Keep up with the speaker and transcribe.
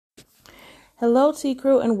Hello, T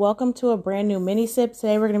Crew, and welcome to a brand new mini sip.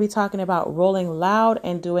 Today, we're going to be talking about Rolling Loud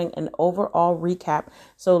and doing an overall recap.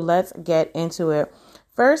 So let's get into it.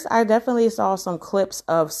 First, I definitely saw some clips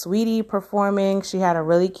of Saweetie performing. She had a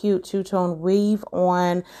really cute two-tone weave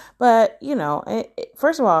on, but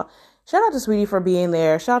first of all, shout out to Saweetie for being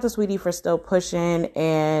there. Shout out to Saweetie for still pushing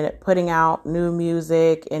and putting out new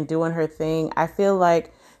music and doing her thing. I feel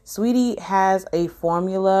like Saweetie has a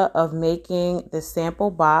formula of making the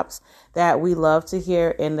sample bops that we love to hear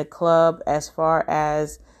in the club, as far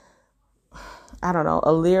as, I don't know,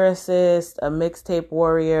 a lyricist, a mixtape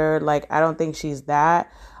warrior. Like, I don't think she's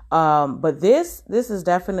that. But this is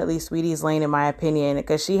definitely Saweetie's lane, in my opinion,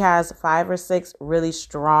 because she has 5 or 6 really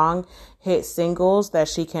strong hit singles that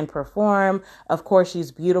she can perform. Of course,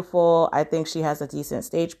 she's beautiful. I think she has a decent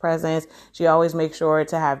stage presence. She always makes sure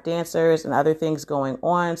to have dancers and other things going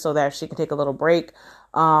on so that she can take a little break.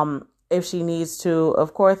 If she needs to,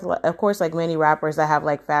 of course, like many rappers that have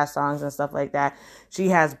like fast songs and stuff like that, she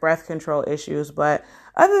has breath control issues. But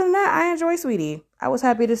other than that, I enjoy Saweetie. I was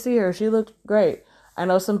happy to see her. She looked great. I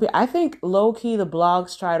know I think low key the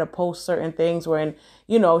blogs try to post certain things when,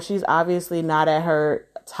 she's obviously not at her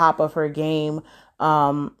top of her game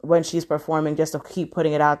when she's performing, just to keep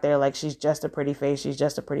putting it out there like she's just a pretty face. She's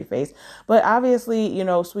just a pretty face. But obviously,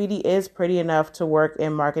 Saweetie is pretty enough to work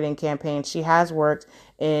in marketing campaigns. She has worked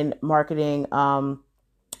in marketing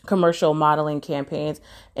commercial modeling campaigns,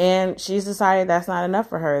 and she's decided that's not enough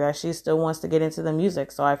for her, that she still wants to get into the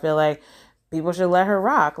music. So I feel like people should let her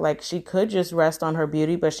rock. Like, she could just rest on her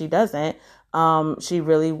beauty, but she doesn't. She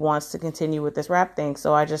really wants to continue with this rap thing.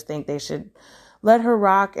 So I just think they should let her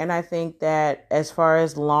rock. And I think that as far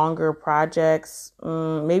as longer projects,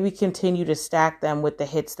 maybe continue to stack them with the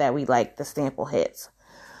hits that we like, the sample hits.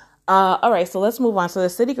 All right, so let's move on. So the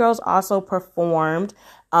City Girls also performed,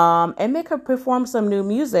 and they could perform some new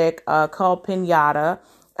music called Pinata,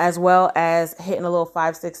 as well as hitting a little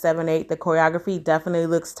 5, 6, 7, 8. The choreography definitely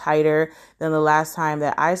looks tighter than the last time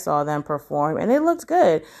that I saw them perform, and it looked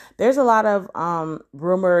good. There's a lot of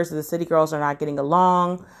rumors that the City Girls are not getting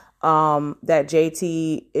along, that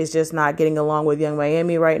JT is just not getting along with Young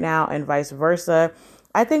Miami right now, and vice versa.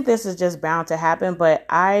 I think this is just bound to happen, but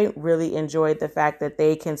I really enjoyed the fact that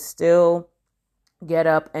they can still get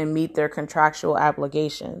up and meet their contractual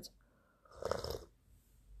obligations.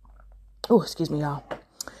 Oh, excuse me, y'all.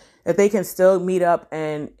 That they can still meet up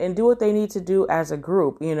and do what they need to do as a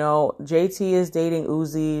group. JT is dating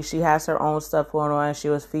Uzi. She has her own stuff going on. She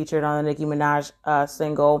was featured on the Nicki Minaj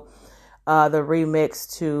single, the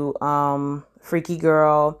remix to Freaky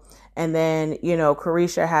Girl. And then,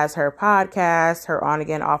 Carisha has her podcast, her on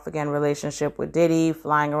again, off again relationship with Diddy,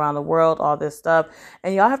 flying around the world, all this stuff.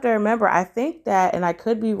 And y'all have to remember, I think that, and I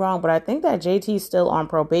could be wrong, but I think that JT's still on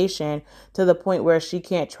probation to the point where she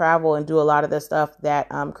can't travel and do a lot of the stuff that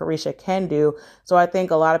Carisha can do. So I think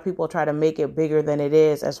a lot of people try to make it bigger than it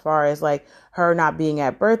is, as far as like her not being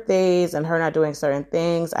at birthdays and her not doing certain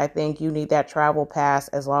things. I think you need that travel pass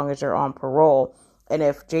as long as you're on parole. And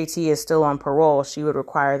if JT is still on parole, she would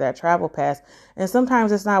require that travel pass. And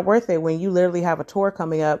sometimes it's not worth it when you literally have a tour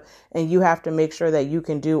coming up and you have to make sure that you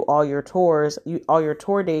can do all your tours, all your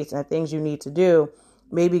tour dates and things you need to do.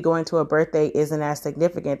 Maybe going to a birthday isn't as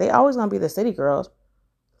significant. They always gonna be the City Girls.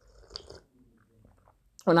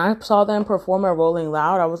 When I saw them perform at Rolling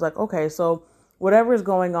Loud, I was like, okay, so whatever is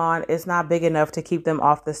going on, it's not big enough to keep them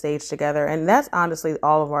off the stage together. And that's honestly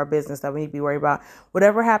all of our business that we need to be worried about.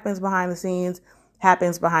 Whatever happens behind the scenes,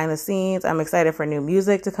 happens behind the scenes. I'm excited for new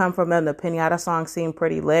music to come from them. The Pinata song seemed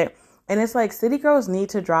pretty lit. And it's like City Girls need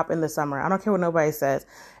to drop in the summer. I don't care what nobody says.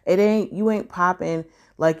 You ain't popping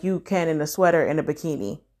like you can in a sweater and a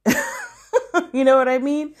bikini. You know what I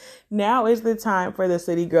mean? Now is the time for the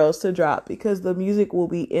City Girls to drop, because the music will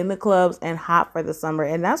be in the clubs and hot for the summer.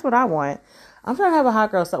 And that's what I want. I'm trying to have a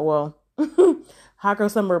hot girl summer. Well, hot girl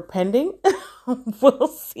summer pending. We'll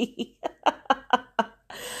see.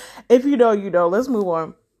 If you know, you know. Let's move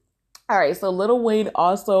on. All right, so Lil Wayne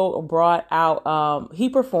also brought out, he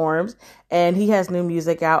performs, and he has new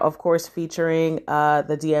music out, of course, featuring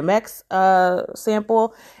the DMX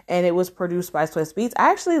sample, and it was produced by Swizz Beatz.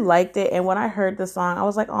 I actually liked it, and when I heard the song, I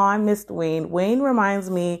was like, oh, I missed Wayne. Wayne reminds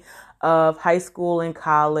me of high school and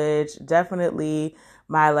college. Definitely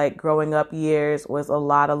my growing up years was a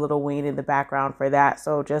lot of Lil Wayne in the background for that.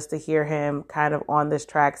 So just to hear him kind of on this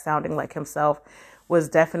track sounding like himself was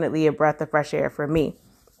definitely a breath of fresh air for me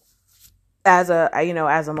as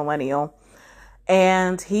a millennial.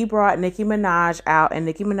 And he brought Nicki Minaj out, and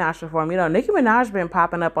Nicki Minaj performed. Nicki Minaj been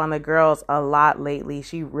popping up on the girls a lot lately.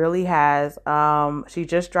 She really has. She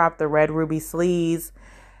just dropped the Red Ruby Sleaze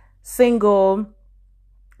single.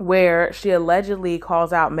 where she allegedly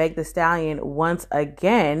calls out Meg Thee Stallion once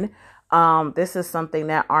again. This is something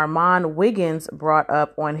that Armand Wiggins brought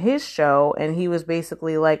up on his show, and he was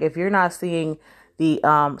basically like, if you're not seeing the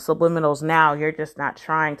subliminals now, you're just not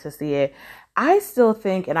trying to see it. I still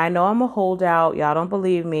think, and I know I'm a holdout, y'all don't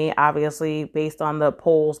believe me, obviously, based on the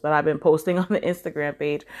polls that I've been posting on the Instagram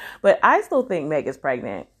page, but I still think Meg is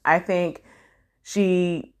pregnant. I think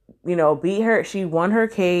she, she won her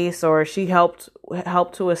case, or she helped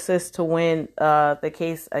to assist to win the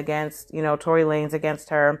case against, Tory Lanez against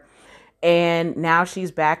her. And now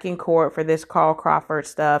she's back in court for this Carl Crawford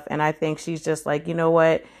stuff. And I think she's just like, you know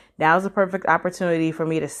what? Now's the perfect opportunity for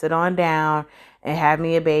me to sit on down and have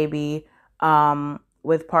me a baby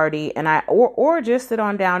with Party, and or just sit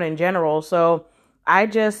on down in general. So I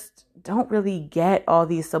just don't really get all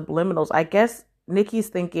these subliminals. I guess Nicki's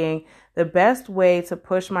thinking the best way to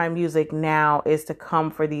push my music now is to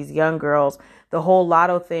come for these young girls. The whole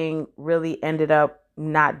Lotto thing really ended up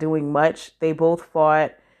not doing much. They both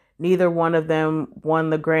fought. Neither one of them won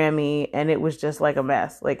the Grammy, and it was just like a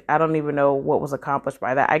mess. Like, I don't even know what was accomplished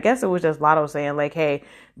by that. I guess it was just Lotto saying like, hey,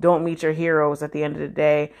 don't meet your heroes at the end of the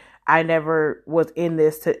day. I never was in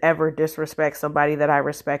this to ever disrespect somebody that I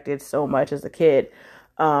respected so much as a kid.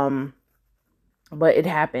 But it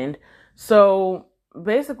happened. So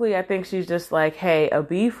basically, I think she's just like, hey, a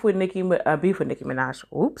beef with Nicki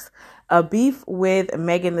Minaj. A beef with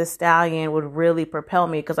Megan Thee Stallion would really propel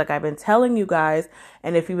me. Because like I've been telling you guys,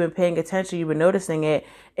 and if you've been paying attention, you've been noticing it.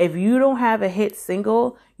 If you don't have a hit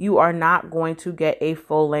single, you are not going to get a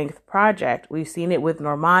full-length project. We've seen it with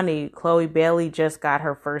Normani. Chloe Bailey just got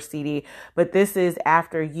her first CD. But this is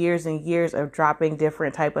after years and years of dropping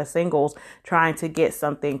different type of singles, trying to get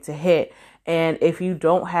something to hit. And if you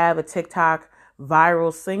don't have a TikTok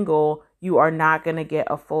viral single, you are not going to get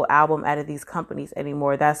a full album out of these companies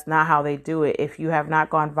anymore. That's not how they do it. If you have not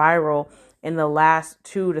gone viral in the last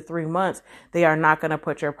 2 to 3 months, they are not going to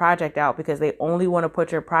put your project out, because they only want to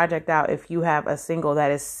put your project out if you have a single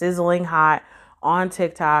that is sizzling hot on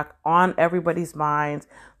TikTok, on everybody's minds,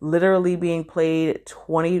 literally being played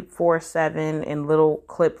 24/7 in little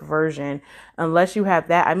clip version. Unless you have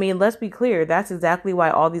that, I mean, let's be clear, that's exactly why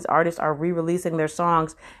all these artists are re-releasing their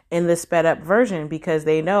songs in the sped up version, because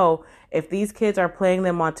they know if these kids are playing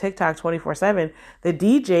them on TikTok 24/7, the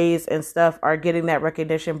DJs and stuff are getting that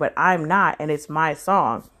recognition, but I'm not, and it's my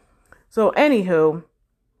song. So anywho,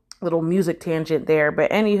 little music tangent there.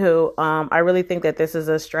 But anywho, I really think that this is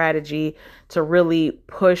a strategy to really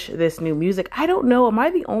push this new music. I don't know. Am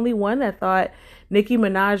I the only one that thought Nicki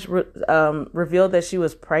Minaj revealed that she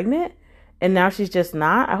was pregnant and now she's just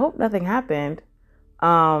not? I hope nothing happened.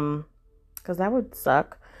 Because that would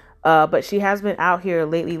suck. But she has been out here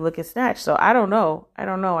lately looking snatched. So I don't know. I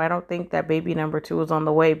don't think that baby number 2 is on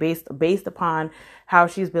the way based upon how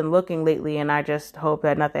she's been looking lately. And I just hope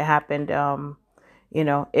that nothing happened.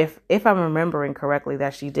 If I'm remembering correctly,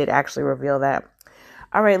 that she did actually reveal that.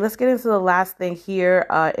 All right, let's get into the last thing here.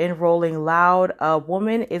 In Rolling Loud, a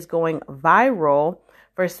woman is going viral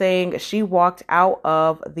for saying she walked out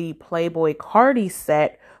of the Playboi Carti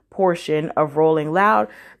set portion of Rolling Loud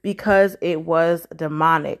because it was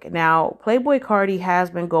demonic. Now, Playboi Carti has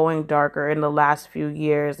been going darker in the last few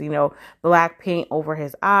years, black paint over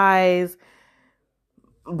his eyes,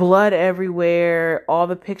 blood everywhere. All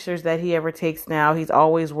the pictures that he ever takes now, he's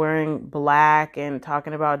always wearing black and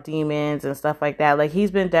talking about demons and stuff like that. Like,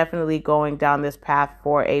 he's been definitely going down this path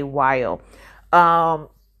for a while.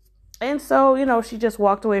 And so, she just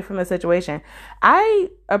walked away from the situation. I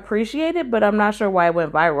appreciate it, but I'm not sure why it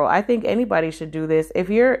went viral. I think anybody should do this. If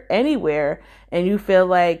you're anywhere and you feel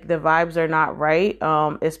like the vibes are not right,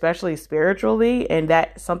 especially spiritually, and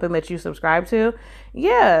that's something that you subscribe to,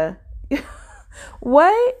 yeah.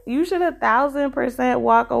 What? You should 1,000%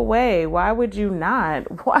 walk away. Why would you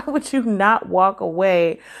not? Why would you not walk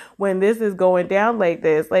away when this is going down like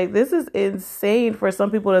this? Like, this is insane for some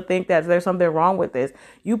people to think that there's something wrong with this.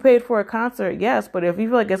 You paid for a concert, yes, but if you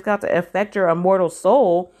feel like it's got to affect your immortal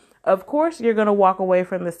soul, of course you're going to walk away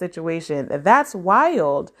from the situation. That's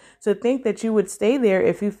wild to think that you would stay there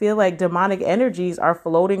if you feel like demonic energies are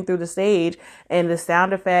floating through the stage and the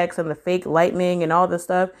sound effects and the fake lightning and all the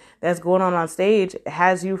stuff that's going on stage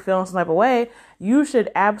has you feeling some type of way. You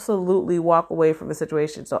should absolutely walk away from the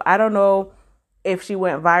situation. So I don't know if she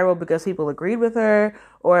went viral because people agreed with her,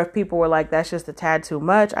 or if people were like, that's just a tad too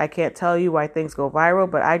much. I can't tell you why things go viral,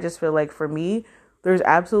 but I just feel like for me, there's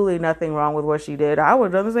absolutely nothing wrong with what she did. I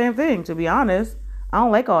would have done the same thing, to be honest. I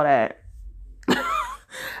don't like all that.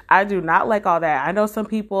 I do not like all that. I know some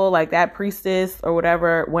people like that priestess or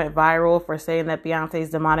whatever went viral for saying that Beyonce's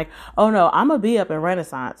demonic. Oh no, I'm gonna be up in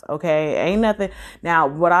Renaissance. Okay. Ain't nothing. Now,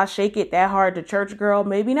 would I shake it that hard to church girl?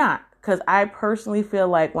 Maybe not. Because I personally feel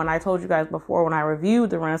like when I told you guys before, when I reviewed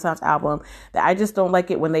the Renaissance album, that I just don't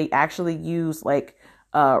like it when they actually use like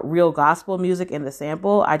real gospel music in the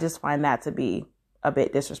sample. I just find that to be a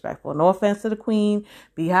bit disrespectful. No offense to the queen.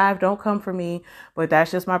 Beehive, don't come for me. But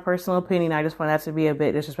that's just my personal opinion. I just find that to be a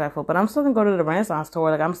bit disrespectful. But I'm still gonna go to the Renaissance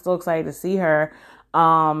tour. Like, I'm still excited to see her.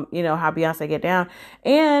 You know, how Beyonce get down.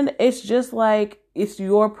 And it's just like, it's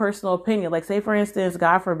your personal opinion. Like, say for instance,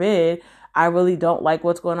 God forbid, I really don't like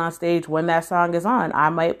what's going on stage when that song is on. I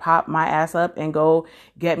might pop my ass up and go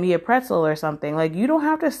get me a pretzel or something. Like, you don't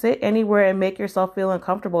have to sit anywhere and make yourself feel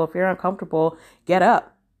uncomfortable. If you're uncomfortable, get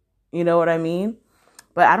up. You know what I mean?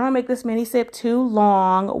 But I don't want to make this mini sip too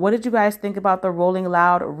long. What did you guys think about the Rolling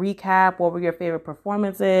Loud recap? What were your favorite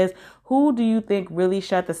performances? Who do you think really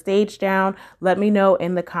shut the stage down? Let me know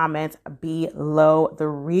in the comments below. The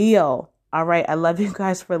real. All right. I love you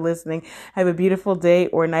guys for listening. Have a beautiful day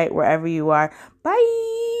or night wherever you are.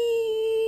 Bye.